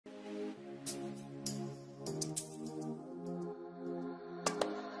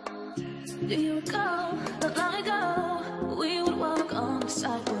Do you recall not long ago we would walk on the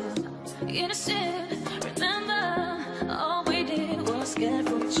sidewalk, innocent? Remember, all we did was scared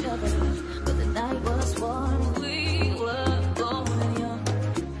for each other, but the night was warm. We were going young.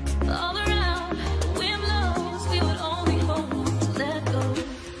 All around, the wind blows. We would only hold on to let go.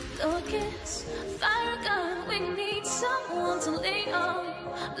 Blow a kiss, fire a gun. We need someone to lean on.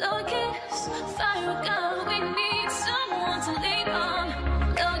 Blow a kiss, fire a gun. We need someone to lean on.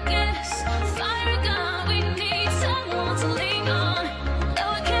 Blow a kiss, fire a gun. We need someone to lean on.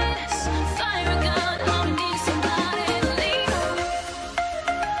 Blow a kiss, fire a gun. All we need is somebody to lean on.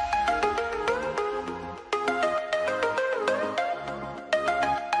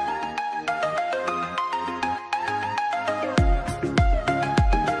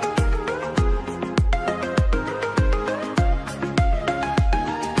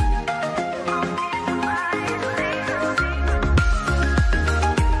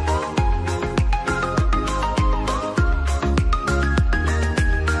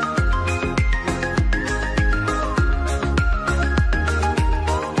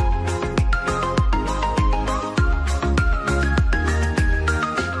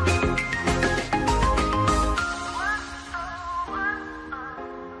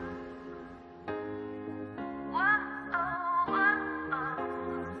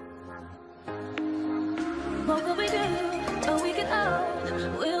 What will we do when we get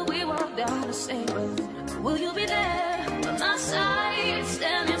old? Will we walk down the same road? Will you be there by my side,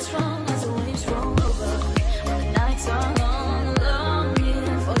 standing strong as the waves roll over? The nights are long,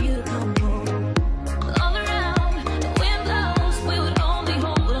 longing for you to come home. All around, the wind blows. We would only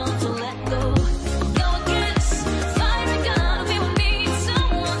hold on to let go. Blow a kiss, fire a gun. We would need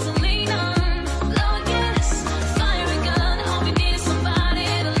someone to lean on. Blow a kiss, fire a gun. All we need is somebody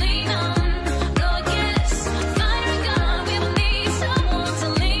to lean on. Blow a kiss, fire a gun. We would need someone to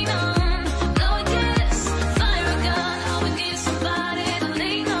lean on. Blow a kiss, fire a gun. All we need is somebody to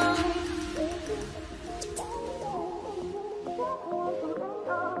lean on.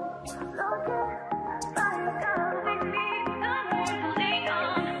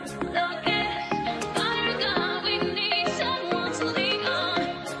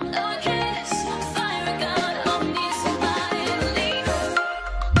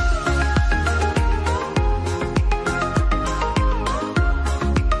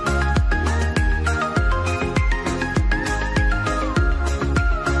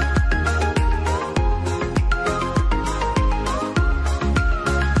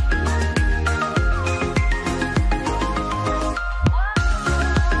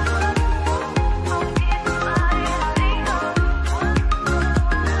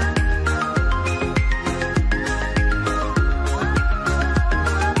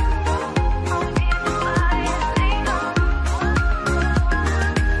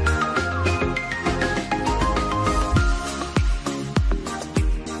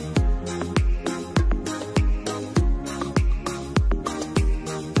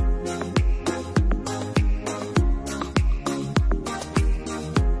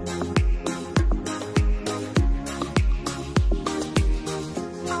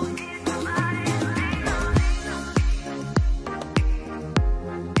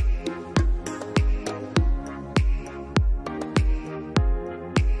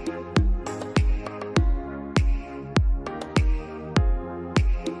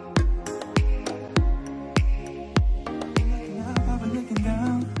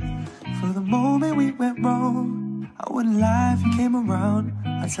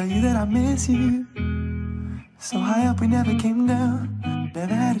 Tell you that I miss you. So high up we never came down.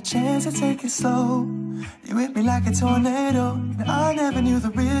 Never had a chance to take it slow. You hit me like a tornado, and I never knew the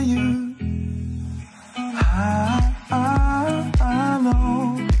real you. I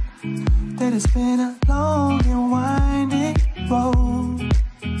know that it's been a long and winding road,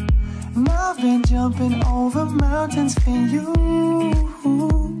 and I've been jumping over mountains for you,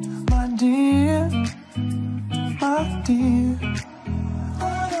 my dear, my dear.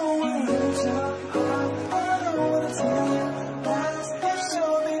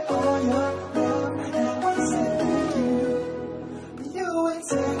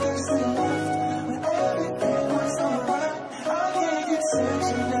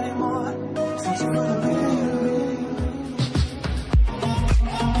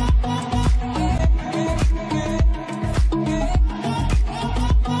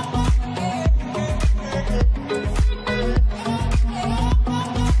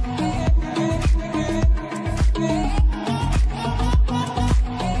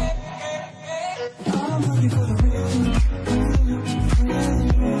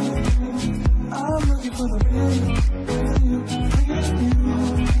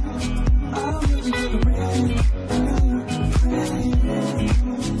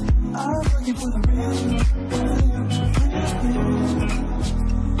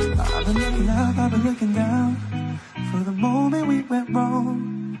 been looking up, I've been looking down. For the moment we went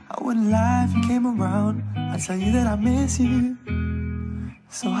wrong, I wouldn't lie if you came around. I'd tell you that I miss you.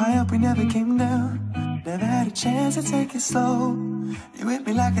 So high up we never came down. Never had a chance to take it slow. You hit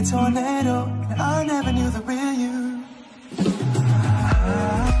me like a tornado, and I never knew the real you.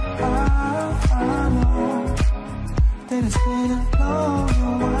 I know that it's been a long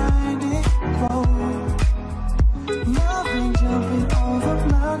and winding road. Nothing jumping over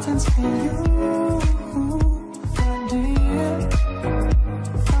mountains for you, my dear,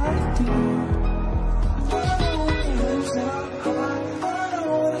 my dear. I don't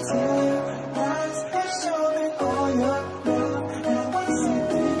wanna tell you lies and show me all your love and what's it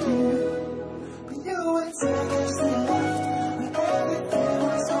to do. But you would take it slow when everything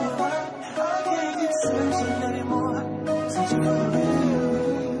was so right. I can't keep searching anymore, searching for the real you.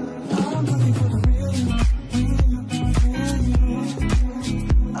 I'm looking for the real you.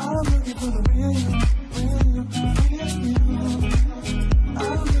 I'm looking for the real you, real you, real you.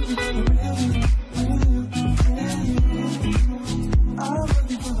 I'm looking for the real you, real you, real you. I'm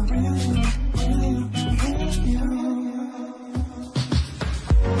looking for the real you, real you, real you.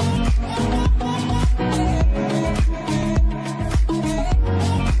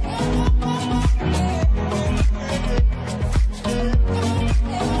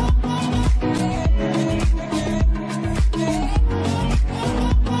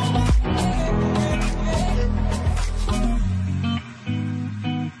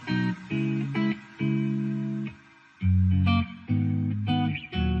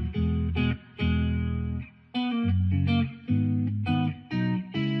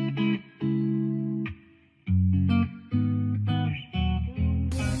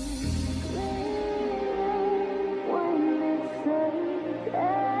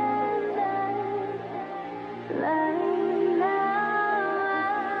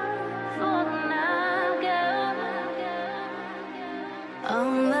 All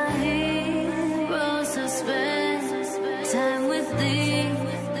my heroes have spent time with thee.